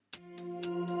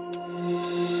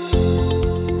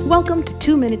Welcome to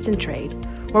 2 Minutes in Trade,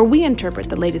 where we interpret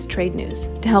the latest trade news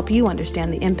to help you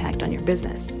understand the impact on your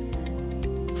business.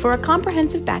 For a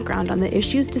comprehensive background on the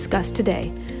issues discussed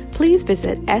today, please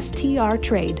visit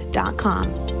strtrade.com.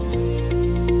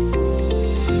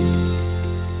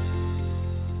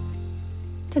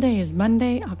 Today is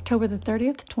Monday, October the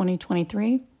 30th,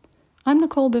 2023. I'm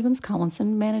Nicole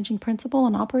Bivens-Collinson, Managing Principal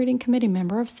and Operating Committee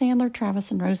Member of Sandler,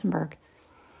 Travis, and Rosenberg.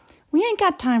 We ain't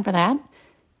got time for that.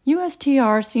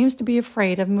 USTR seems to be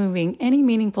afraid of moving any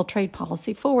meaningful trade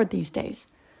policy forward these days.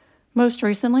 Most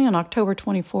recently, on October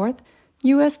 24th,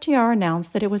 USTR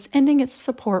announced that it was ending its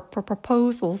support for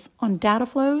proposals on data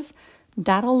flows,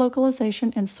 data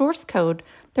localization, and source code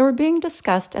that were being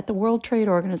discussed at the World Trade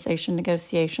Organization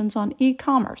negotiations on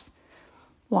e-commerce.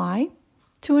 Why?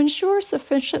 To ensure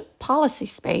sufficient policy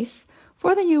space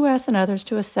for the U.S. and others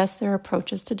to assess their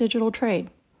approaches to digital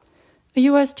trade. A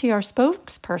USTR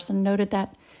spokesperson noted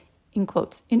that, in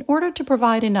quotes, in order to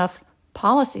provide enough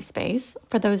policy space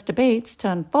for those debates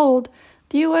to unfold,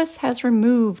 the U.S. has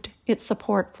removed its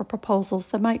support for proposals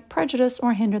that might prejudice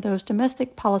or hinder those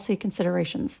domestic policy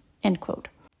considerations, end quote.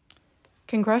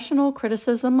 Congressional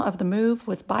criticism of the move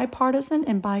was bipartisan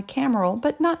and bicameral,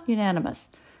 but not unanimous.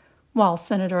 While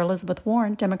Senator Elizabeth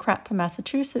Warren, Democrat from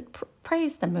Massachusetts,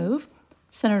 praised the move,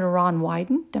 Senator Ron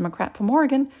Wyden, Democrat from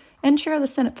Oregon, and chair of the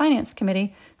Senate Finance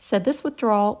Committee, said this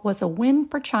withdrawal was a win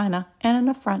for China and an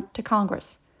affront to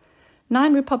Congress.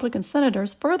 9 Republican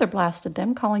senators further blasted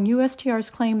them, calling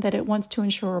USTR's claim that it wants to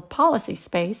ensure policy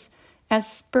space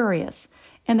as spurious,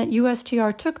 and that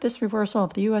USTR took this reversal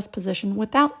of the U.S. position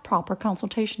without proper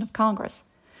consultation of Congress.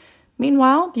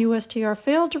 Meanwhile, the USTR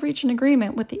failed to reach an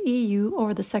agreement with the EU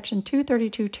over the Section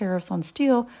 232 tariffs on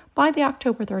steel by the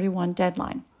October 31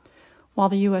 deadline. While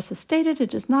the U.S. has stated it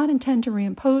does not intend to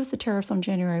reimpose the tariffs on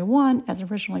January 1 as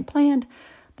originally planned,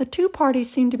 the two parties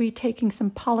seem to be taking some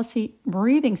policy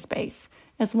breathing space,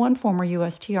 as one former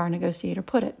USTR negotiator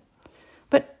put it.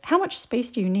 But how much space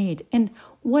do you need? And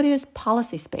what is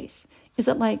policy space? Is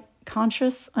it like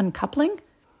conscious uncoupling?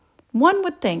 One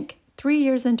would think 3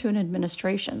 years into an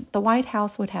administration, the White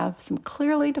House would have some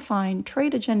clearly defined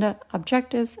trade agenda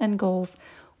objectives and goals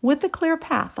with a clear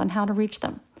path on how to reach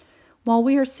them. While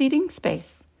we are ceding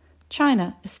space,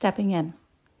 China is stepping in.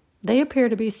 They appear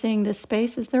to be seeing this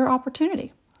space as their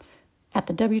opportunity. At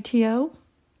the WTO,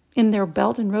 in their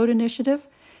Belt and Road Initiative,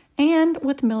 and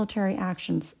with military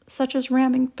actions such as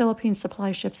ramming Philippine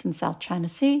supply ships in South China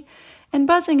Sea and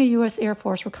buzzing a U.S. Air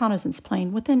Force reconnaissance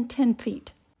plane within 10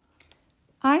 feet.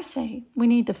 I say we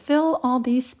need to fill all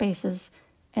these spaces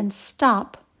and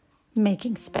stop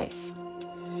making space.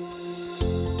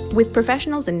 With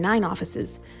professionals in 9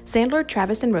 offices, Sandler,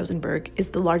 Travis, and Rosenberg is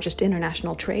the largest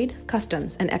international trade,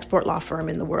 customs, and export law firm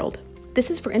in the world.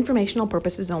 This is for informational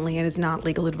purposes only and is not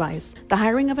legal advice. The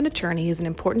hiring of an attorney is an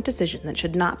important decision that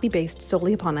should not be based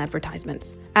solely upon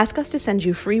advertisements. Ask us to send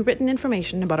you free written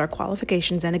information about our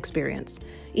qualifications and experience.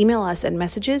 Email us at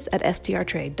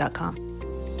messages@strtrade.com.